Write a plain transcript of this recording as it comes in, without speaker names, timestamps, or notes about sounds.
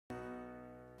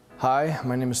Hi,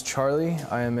 my name is Charlie.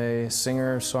 I am a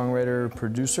singer, songwriter,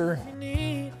 producer.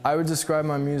 I would describe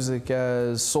my music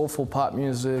as soulful pop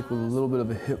music with a little bit of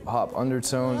a hip-hop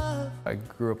undertone. I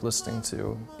grew up listening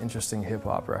to interesting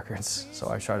hip-hop records,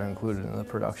 so I try to include it in the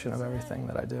production of everything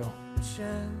that I do.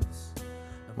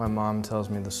 My mom tells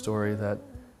me the story that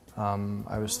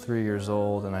I was 3 years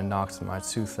old and I knocked my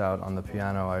tooth out on the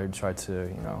piano. I tried to,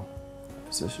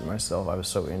 position myself. I was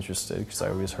so interested because I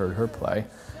always heard her play.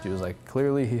 She was like,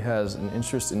 clearly he has an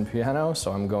interest in piano,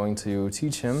 so I'm going to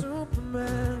teach him.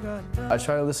 I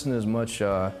try to listen to as much,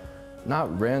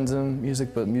 not random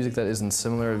music, but music that isn't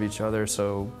similar of each other,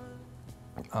 so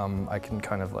I can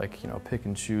kind of pick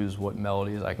and choose what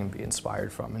melodies I can be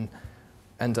inspired from and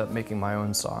end up making my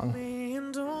own song.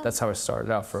 That's how I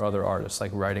started out for other artists,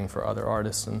 like writing for other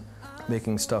artists and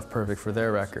making stuff perfect for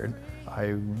their record.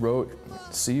 I wrote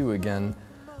See You Again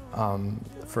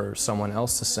for someone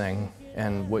else to sing,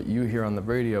 and what you hear on the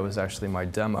radio is actually my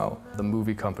demo. The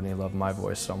movie company loved my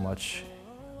voice so much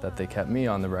that they kept me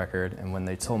on the record, and when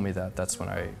they told me that, that's when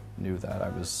I knew that I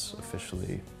was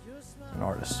officially an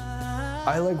artist.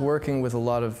 I like working with a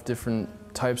lot of different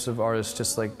types of artists,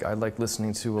 just like I like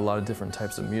listening to a lot of different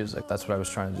types of music. That's what I was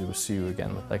trying to do with See You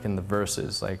Again. Like in the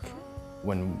verses, like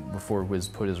before Wiz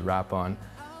put his rap on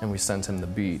and we sent him the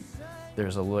beat,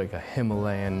 there's like a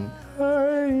Himalayan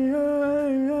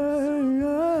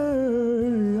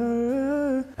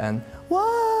and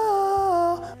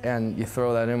whoa, and you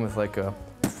throw that in with like a,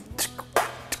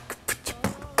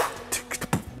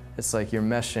 it's like you're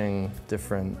meshing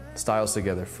different styles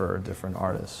together for different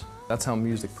artists. That's how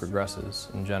music progresses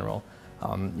in general.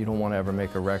 You don't want to ever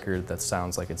make a record that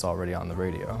sounds like it's already on the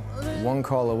radio. One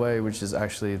Call Away, which is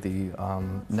actually the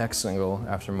next single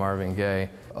after Marvin Gaye,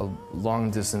 a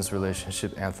long-distance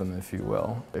relationship anthem, if you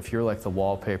will. If you're like the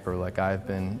wallpaper, like I've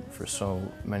been for so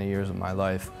many years of my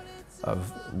life,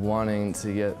 of wanting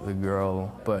to get the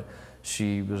girl, but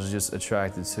she was just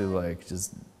attracted to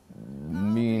just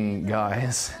mean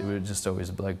guys, it would just always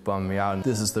bum me out. And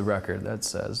this is the record that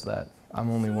says that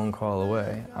I'm only one call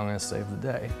away, I'm gonna save the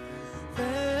day.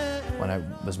 When I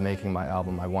was making my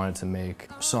album, I wanted to make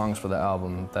songs for the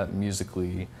album that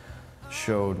musically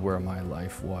showed where my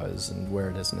life was and where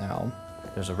it is now.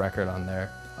 There's a record on there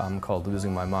called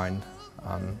Losing My Mind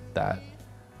that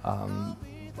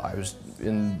I was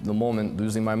in the moment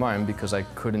losing my mind because I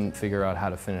couldn't figure out how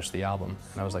to finish the album.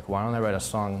 And I was like, why don't I write a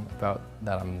song about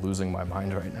that I'm losing my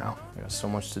mind right now? I got so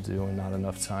much to do and not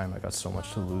enough time. I got so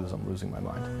much to lose, I'm losing my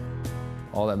mind.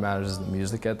 All that matters is the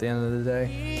music at the end of the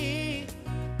day.